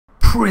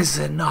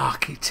Prison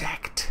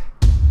Architect.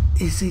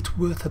 Is it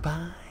worth a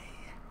buy?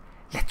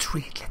 Let's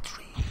read.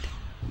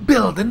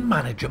 Build and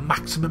manage a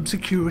maximum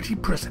security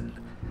prison.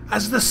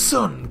 As the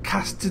sun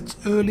casts its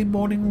early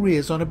morning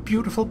rays on a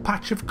beautiful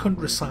patch of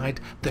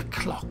countryside, the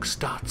clock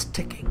starts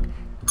ticking.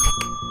 Tick,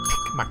 tick.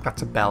 Mac,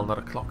 that's a bell, not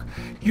a clock.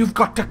 You've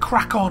got to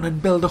crack on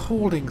and build a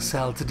holding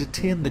cell to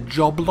detain the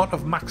job lot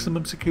of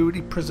maximum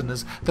security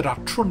prisoners that are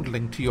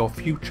trundling to your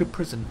future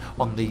prison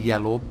on the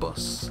yellow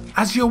bus.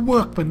 As your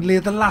workmen lay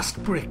the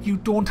last brick, you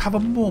don't have a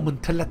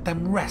moment to let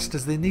them rest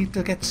as they need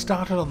to get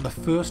started on the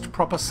first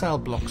proper cell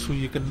block so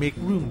you can make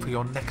room for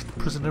your next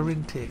prisoner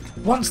intake.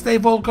 Once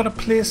they've all got a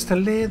place to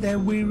lay their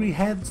weary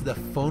heads, the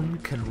fun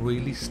can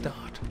really start.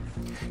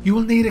 You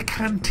will need a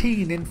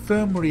canteen,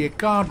 infirmary, a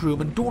guard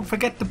room, and don't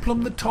forget to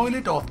plumb the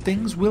toilet or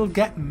things will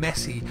get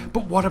messy.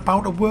 But what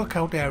about a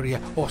workout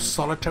area or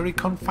solitary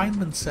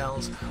confinement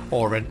cells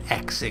or an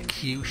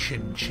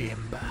execution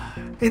chamber?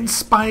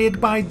 Inspired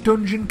by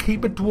Dungeon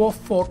Keeper Dwarf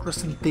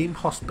Fortress and Theme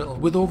Hospital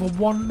with over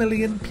 1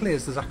 million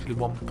players, there's actually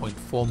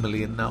 1.4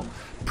 million now,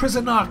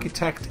 Prison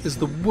Architect is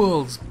the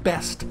world's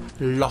best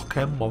lock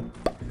 'em up.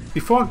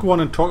 Before I go on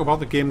and talk about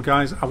the game,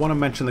 guys, I want to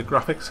mention the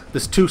graphics.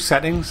 There's two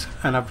settings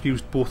and I've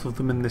used both of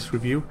them in this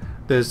review.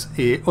 There's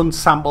a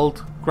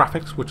unsampled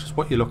graphics, which is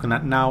what you're looking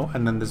at now,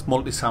 and then there's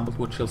multi-sampled,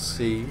 which you'll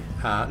see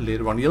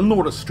later on. You'll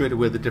notice straight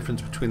away the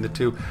difference between the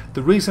two.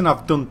 The reason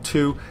I've done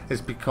two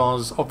is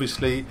because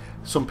obviously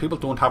some people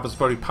don't have as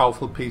very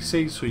powerful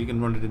PC, so you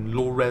can run it in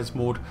low res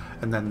mode,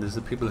 and then there's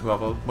the people who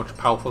have a much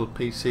powerful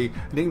PC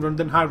and they can run it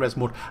in high res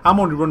mode. I'm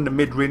only running the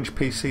mid-range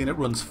PC and it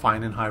runs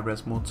fine in high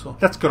res mode, so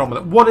let's get on with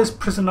it. What is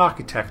Prison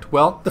Architect?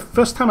 Well, the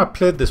first time I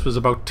played this was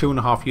about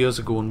 2.5 years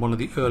ago in one of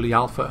the early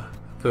alpha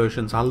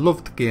versions. I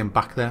loved the game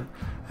back then,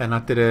 and I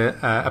did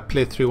a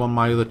playthrough on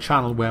my other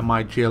channel where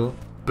my jail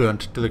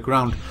burnt to the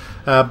ground.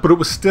 But it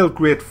was still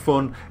great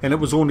fun, and it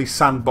was only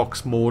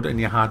sandbox mode,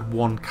 and you had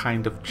one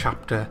kind of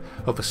chapter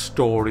of a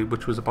story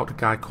which was about a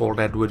guy called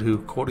Edward who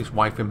caught his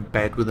wife in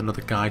bed with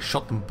another guy,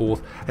 shot them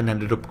both, and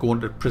ended up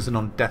going to prison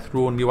on death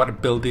row, and you had to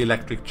build the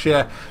electric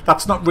chair.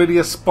 That's not really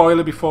a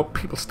spoiler before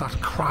people start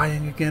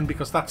crying again,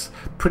 because that's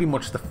pretty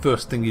much the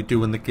first thing you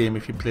do in the game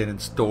if you play it in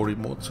story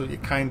mode, so you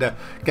kind of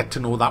get to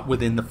know that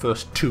within the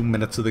first 2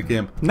 minutes of the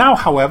game. Now,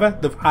 however,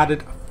 they've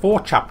added 4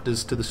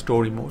 chapters to the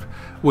story mode,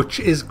 which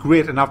is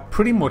great, and I've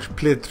pretty much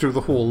played through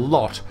the whole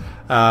lot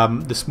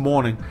this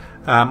morning.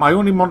 I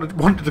only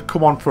wanted to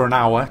come on for an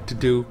hour to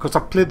do, because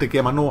I've played the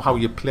game, I know how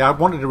you play. I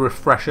wanted a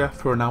refresher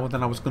for an hour,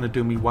 then I was going to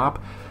do me WAB.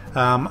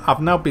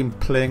 I've now been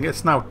playing,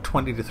 it's now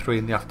 20 to 3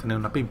 in the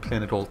afternoon, I've been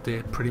playing it all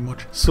day pretty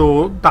much.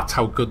 So that's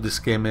how good this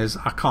game is.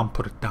 I can't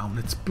put it down,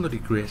 it's bloody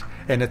great.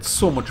 And it's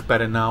so much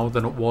better now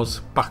than it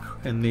was back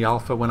in the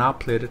alpha when I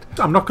played it.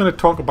 I'm not going to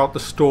talk about the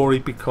story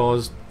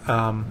because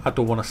I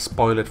don't want to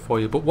spoil it for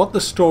you, but what the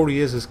story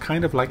is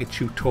kind of like a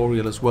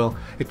tutorial as well.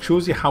 It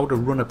shows you how to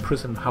run a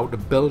prison, how to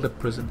build a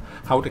prison,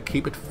 how to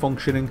keep it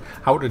functioning,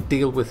 how to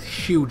deal with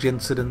huge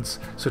incidents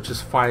such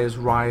as fires,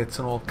 riots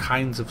and all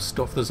kinds of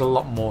stuff. There's a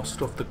lot more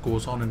stuff that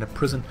goes on in a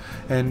prison,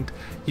 and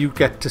you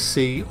get to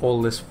see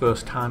all this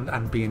firsthand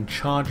and be in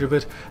charge of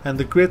it. And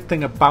the great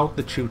thing about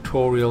the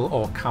tutorial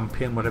or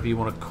campaign, whatever you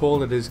want to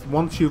call it, is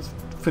once you've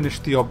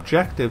finished the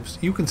objectives,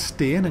 you can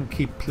stay in and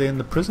keep playing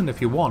the prison if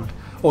you want,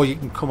 or you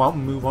can come out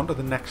and move on to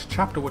the next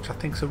chapter, which I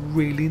think is a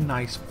really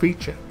nice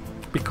feature.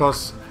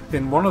 Because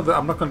in one of the,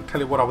 I'm not going to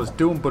tell you what I was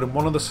doing, but in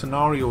one of the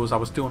scenarios I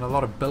was doing a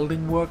lot of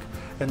building work,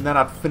 and then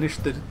I'd finished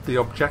the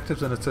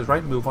objectives and it says,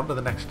 right, move on to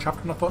the next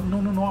chapter, and I thought, no,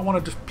 I want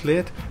to just play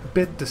it a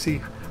bit to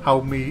see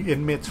how me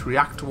inmates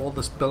react to all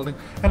this building,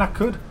 and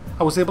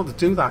I was able to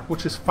do that,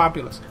 which is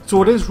fabulous.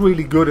 So it is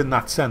really good in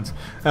that sense.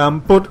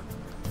 But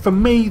for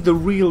me, the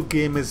real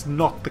game is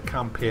not the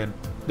campaign.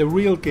 The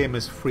real game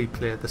is free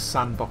play, the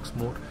sandbox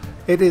mode.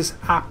 It is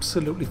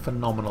absolutely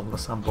phenomenal, the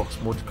sandbox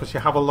mode, because you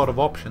have a lot of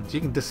options.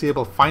 You can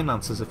disable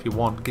finances if you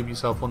want, give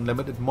yourself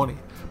unlimited money.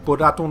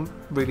 But I don't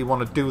really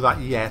want to do that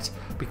yet,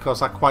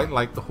 because I quite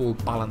like the whole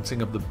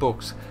balancing of the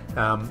books.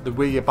 The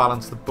way you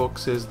balance the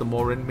books is the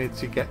more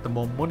inmates you get, the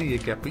more money you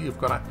get, but you've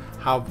got to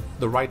have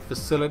the right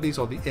facilities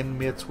or the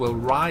inmates will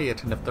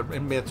riot, and if the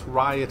inmates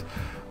riot,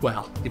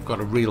 well, you've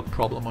got a real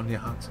problem on your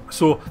hands.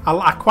 So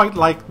I quite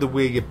like the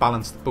way you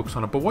balance the books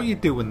on it, but what you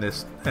do in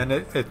this, and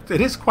it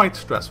is quite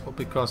stressful,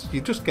 because you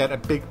just get a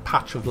big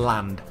patch of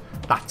land,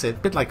 that's it, a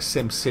bit like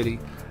SimCity,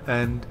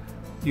 and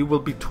you will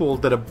be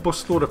told that a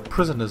busload of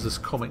prisoners is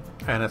coming,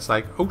 and it's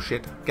like, oh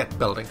shit, get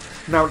building.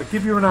 Now, to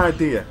give you an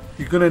idea,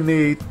 you're going to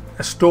need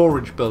a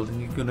storage building,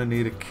 you're going to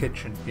need a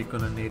kitchen, you're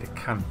going to need a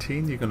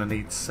canteen, you're going to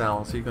need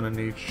cells, you're going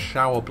to need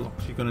shower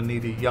blocks, you're going to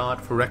need a yard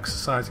for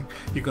exercising,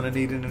 you're going to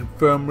need an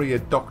infirmary, a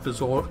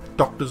doctor's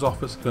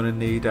office, you're going to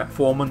need a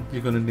foreman,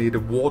 you're going to need a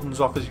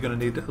warden's office, you're going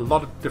to need a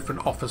lot of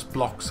different office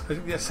blocks,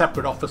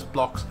 separate office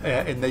blocks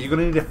in there. You're going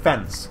to need a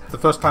fence. The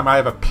first time I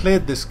ever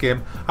played this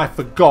game, I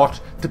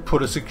forgot to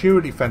put a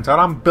security fence out.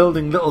 I'm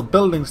building little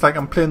buildings like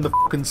I'm playing the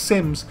fucking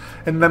Sims,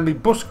 and then the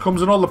bus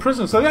comes and all the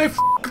prisoners say, hey, f***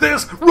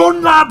 this,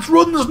 run lads,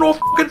 run, there's no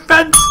fucking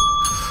fence.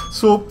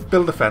 So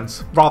build a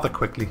fence rather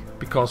quickly,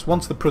 because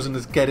once the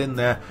prisoners get in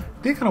there,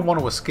 they're going to want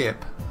to escape,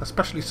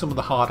 especially some of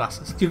the hard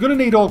asses. You're going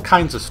to need all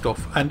kinds of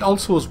stuff, and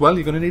also as well,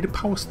 you're going to need a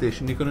power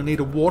station, you're going to need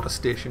a water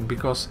station,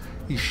 because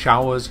your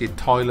showers, your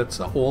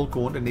toilets are all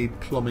going to need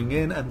plumbing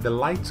in, and the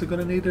lights are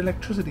going to need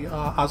electricity,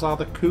 as are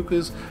the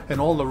cookers and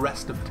all the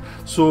rest of it.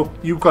 So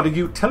you've got a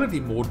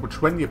utility mode,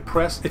 which when you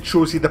press, it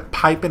shows you the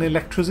pipe and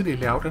electricity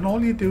layout, and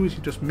all you do is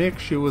you just make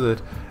sure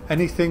that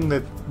anything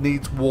that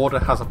needs water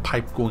has a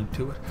pipe going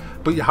to it.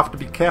 But you have to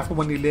be careful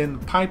when you lay in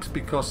the pipes,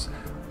 because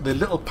the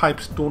little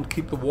pipes don't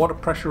keep the water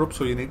pressure up,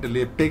 so you need to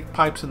lay big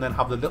pipes and then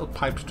have the little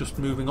pipes just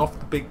moving off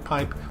the big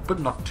pipe, but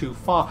not too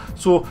far.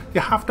 So you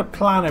have to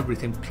plan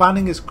everything.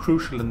 Planning is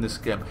crucial in this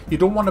game. You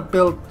don't want to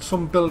build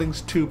some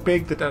buildings too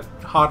big that are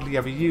hardly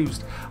ever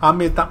used. I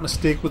made that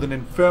mistake with an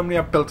infirmary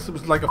I built. It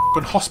was like a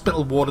fucking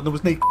hospital ward and there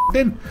was no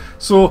in.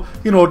 So,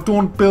 you know,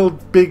 don't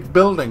build big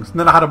buildings. And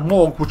then I had a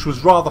morgue which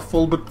was rather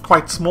full but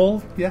quite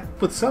small. Yeah,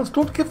 with cells.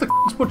 Don't give the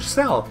much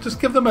cell.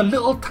 Just give them a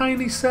little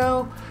tiny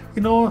cell.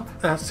 You know,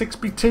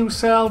 6x2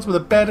 cells with a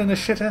bed and a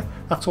shitter.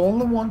 That's all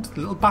they want. The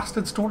little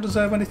bastards don't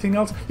deserve anything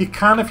else. You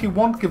can, if you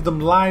want, give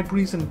them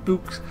libraries and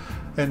books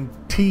and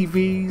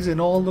TVs and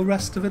all the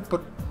rest of it,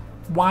 but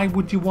why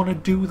would you want to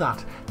do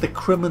that? The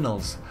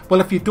criminals. Well,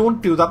 if you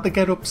don't do that, they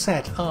get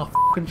upset. Oh,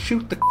 fucking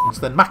shoot the c***s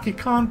then, Mac. You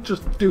can't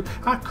just do...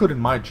 I could in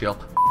my jail.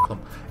 Them.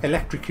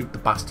 Electrocute the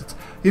bastards.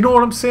 You know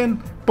what I'm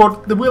saying?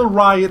 But they will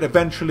riot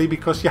eventually,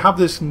 because you have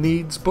this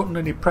needs button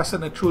and you press it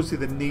and it shows you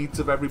the needs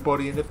of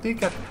everybody, and if they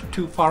get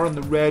too far in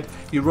the red,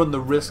 you run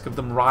the risk of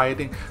them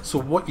rioting. So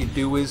what you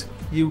do is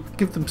you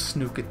give them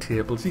snooker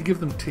tables, you give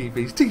them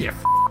TVs. Do you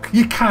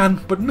you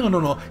can, but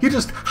no. You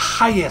just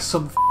hire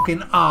some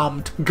fucking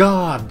armed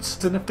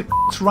guards, and if the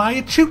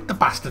riot, shoot the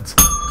bastards.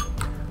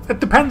 It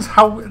depends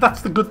how...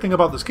 That's the good thing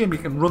about this game. You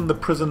can run the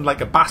prison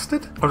like a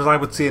bastard, or as I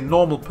would say, a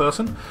normal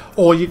person,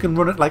 or you can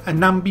run it like a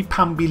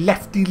namby-pamby,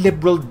 lefty,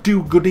 liberal,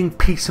 do-gooding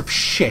piece of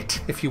shit,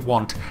 if you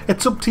want.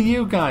 It's up to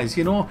you guys,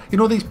 you know? You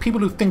know these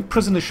people who think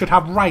prisoners should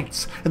have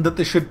rights, and that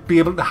they should be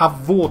able to have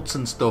votes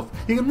and stuff?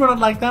 You can run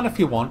it like that if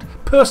you want.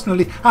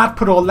 Personally, I'd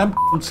put all them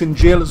in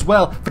jail as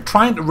well for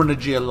trying to run a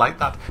jail like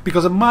that,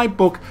 because in my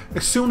book,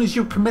 as soon as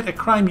you commit a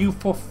crime, you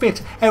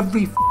forfeit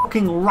every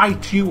fucking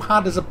right you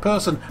had as a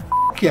person.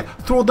 You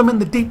throw them in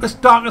the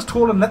deepest, darkest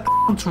hole and let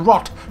the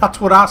rot. That's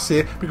what I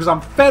say, because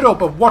I'm fed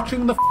up of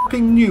watching the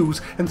fucking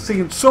news and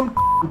seeing some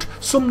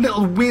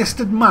little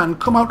wasted man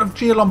come out of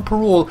jail on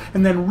parole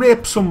and then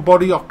rape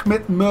somebody or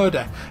commit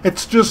murder.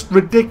 It's just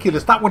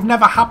ridiculous. That would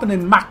never happen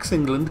in Max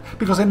England,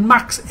 because in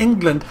Max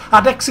England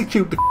I'd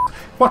execute the...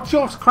 What's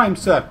your crime,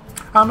 sir?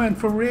 I'm in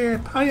for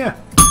rape. Are you?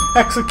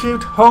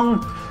 Execute,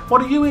 hung.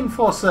 What are you in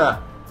for,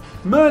 sir?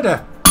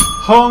 Murder.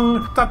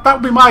 Hung. That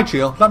would be my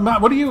jail.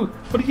 What are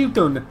you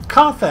doing?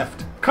 Car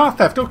theft. Car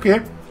theft,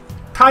 okay.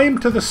 Tie him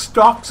to the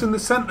stocks in the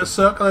centre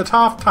circle at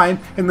half time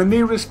in the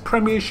nearest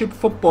Premiership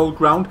football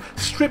ground,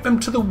 strip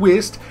him to the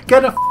waist,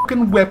 get a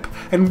fucking whip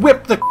and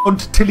whip the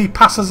cunt till he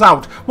passes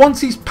out.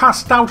 Once he's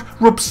passed out,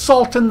 rub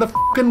salt in the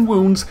fucking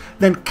wounds,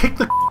 then kick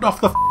the cunt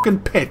off the fucking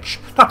pitch.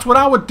 That's what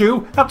I would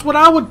do. That's what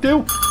I would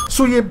do.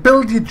 So you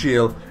build your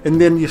jail and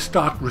then you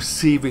start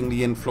receiving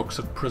the influx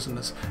of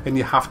prisoners, and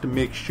you have to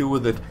make sure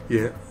that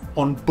you're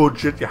on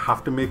budget. You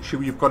have to make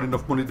sure you've got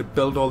enough money to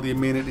build all the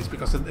amenities,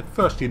 because at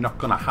first you're not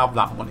going to have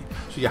that money.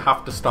 So you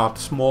have to start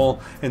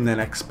small and then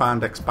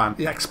expand.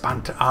 You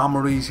expand to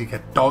armories, you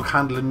get dog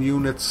handling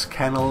units,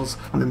 kennels,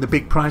 and then the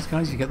big prize,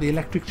 guys, you get the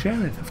electric chair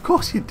in. Of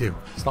course you do.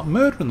 Start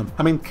murdering them.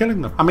 I mean,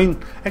 killing them. I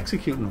mean,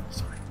 executing them.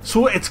 Sorry.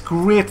 So it's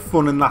great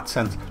fun in that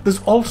sense.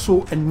 There's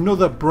also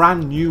another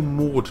brand new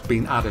mode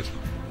being added.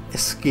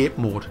 Escape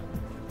mode.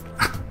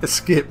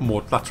 Escape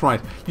mode, that's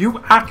right.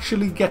 You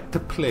actually get to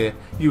play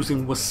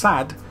using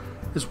Wasad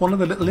as one of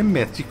the little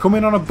inmates. You come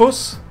in on a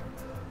bus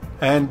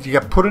and you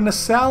get put in a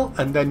cell,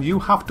 and then you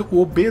have to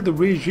obey the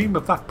regime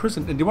of that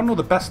prison. And do you want to know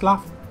the best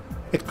laugh?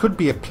 It could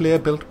be a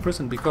player-built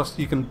prison, because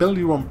you can build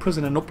your own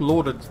prison and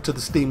upload it to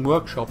the Steam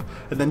Workshop,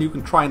 and then you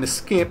can try and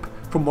escape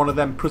from one of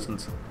them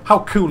prisons. How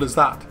cool is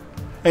that?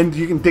 And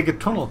you can dig a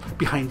tunnel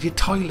behind your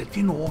toilet,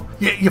 you know.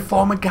 You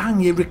form a gang,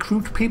 you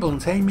recruit people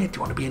and say, hey mate, do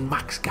you want to be in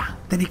Mac's gang?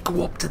 Then you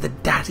go up to the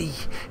daddy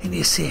and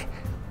you say,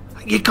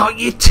 you got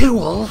your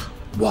tool?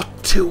 What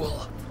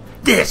tool?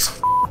 This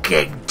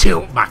fucking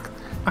tool. Mac,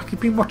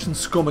 you've been watching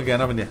Scum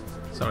again, haven't you?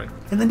 Sorry.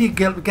 And then you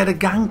get a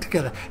gang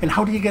together. And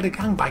how do you get a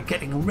gang? By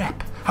getting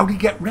rep. How do you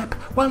get rep?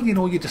 Well, you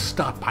know, you just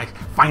start by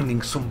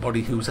finding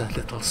somebody who's a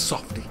little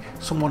softy.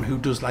 Someone who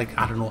does, like,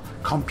 I don't know,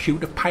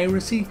 computer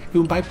piracy,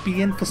 who might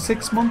be in for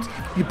 6 months.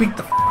 You beat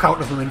the fuck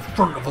out of them in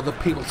front of other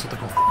people so they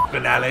go,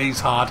 fucking hell, he's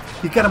hard.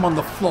 You get him on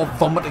the floor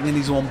vomiting in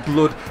his own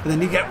blood, and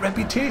then you get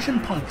reputation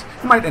points.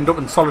 You might end up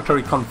in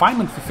solitary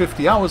confinement for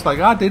 50 hours like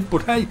I did,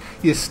 but hey,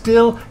 you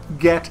still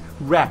get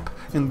rep.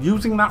 And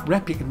using that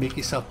rep, you can make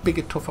yourself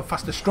bigger, tougher,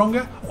 faster,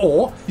 stronger,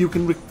 or you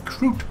can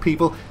recruit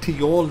people to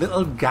your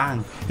little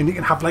gang, and you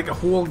can have like a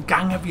whole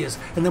gang of yours,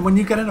 and then when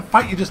you get in a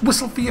fight, you just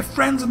whistle for your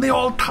friends and they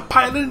all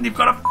pile in and you've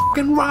got a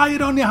fucking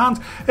riot on your hands.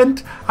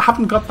 And I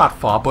haven't got that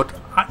far, but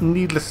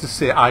needless to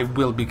say, I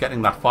will be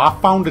getting that far.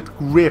 I found it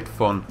great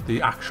fun,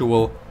 the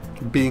actual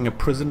being a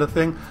prisoner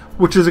thing,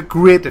 which is a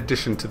great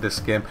addition to this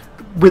game.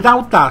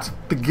 Without that,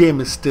 the game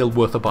is still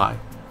worth a buy.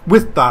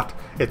 With that,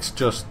 it's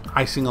just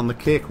icing on the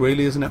cake,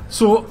 really, isn't it?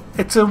 So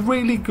it's a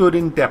really good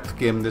in-depth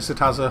game, this. It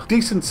has a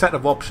decent set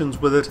of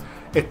options with it.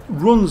 It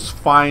runs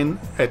fine,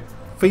 it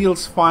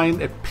feels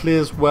fine, it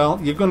plays well.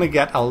 You're going to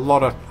get a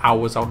lot of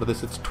hours out of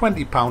this. It's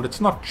 £20,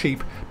 it's not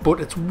cheap, but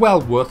it's well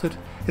worth it.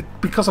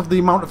 Because of the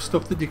amount of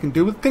stuff that you can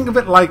do. Think of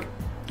it like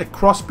a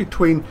cross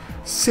between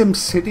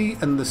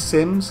SimCity and The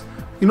Sims.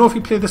 You know, if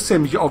you play The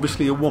Sims, you're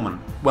obviously a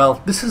woman.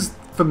 Well, this is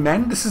for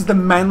men. This is the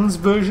men's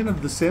version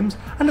of The Sims,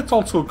 and it's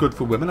also good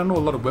for women. I know a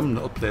lot of women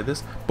that'll play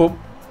this, but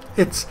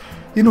it's,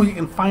 you know, you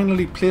can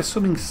finally play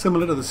something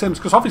similar to The Sims,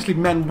 because obviously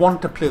men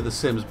want to play The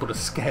Sims but are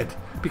scared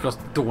because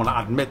they don't want to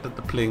admit that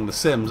they're playing The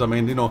Sims. I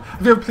mean, you know,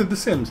 have you ever played The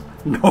Sims?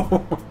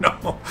 No.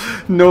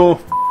 No,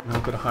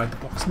 I've got to hide the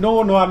box.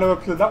 No, I never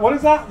played that. What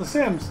is that? The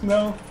Sims?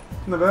 No,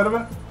 never heard of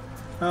it.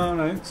 Oh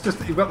no, it's just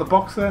that you've got the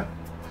box there.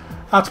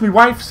 That's my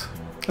wife's.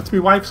 That's my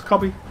wife's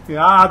copy.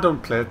 Yeah, I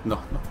don't play it. No,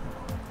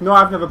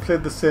 I've never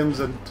played The Sims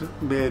and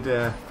made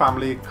a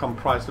family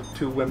comprised of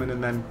 2 women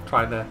and then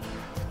tried to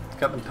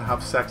get them to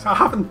have sex. I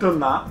haven't done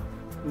that.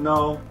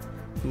 No.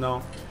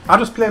 I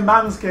just play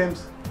man's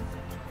games.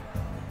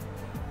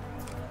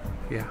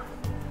 Yeah.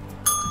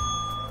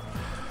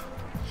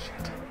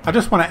 I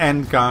just want to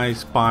end,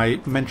 guys, by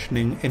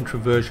mentioning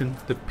Introversion,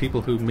 the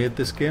people who made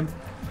this game.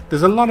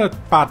 There's a lot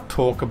of bad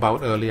talk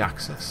about early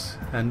access,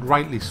 and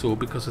rightly so,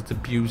 because it's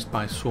abused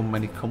by so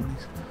many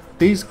companies.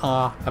 These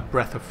are a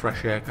breath of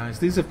fresh air, guys.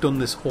 These have done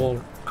this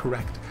all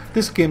correct.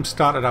 This game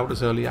started out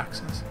as early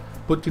access,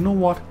 but you know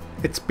what?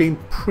 It's been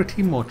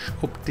pretty much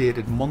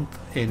updated month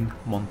in,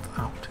 month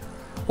out.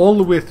 All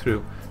the way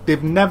through.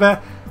 They've never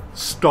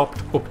stopped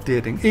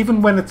updating.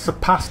 Even when it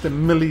surpassed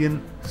 1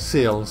 million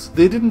sales,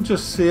 they didn't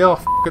just say, oh,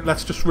 f it,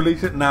 let's just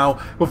release it now.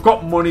 We've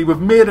got money, we've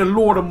made a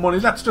load of money,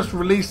 let's just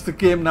release the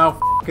game now,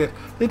 f it.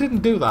 They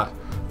didn't do that.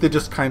 They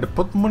just kind of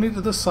put the money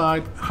to the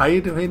side,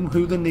 hired in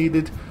who they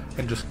needed,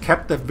 and just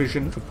kept their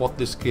vision of what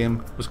this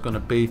game was going to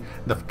be.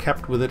 They've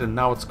kept with it, and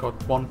now it's got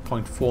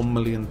 1.4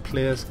 million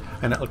players,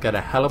 and it'll get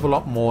a hell of a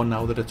lot more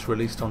now that it's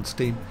released on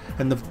Steam.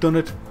 And they've done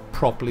it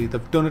properly,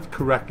 they've done it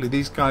correctly.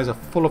 These guys are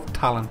full of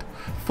talent,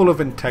 full of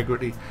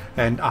integrity,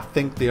 and I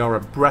think they are a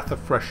breath of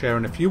fresh air.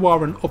 And if you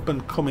are an up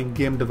and coming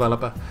game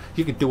developer,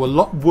 you could do a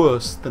lot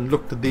worse than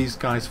look to these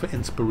guys for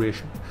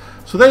inspiration.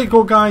 So there you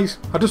go, guys.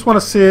 I just want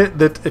to say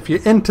that if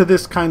you're into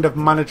this kind of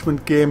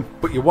management game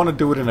but you want to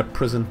do it in a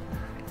prison,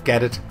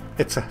 get it.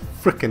 It's a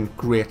freaking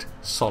great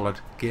solid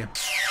game.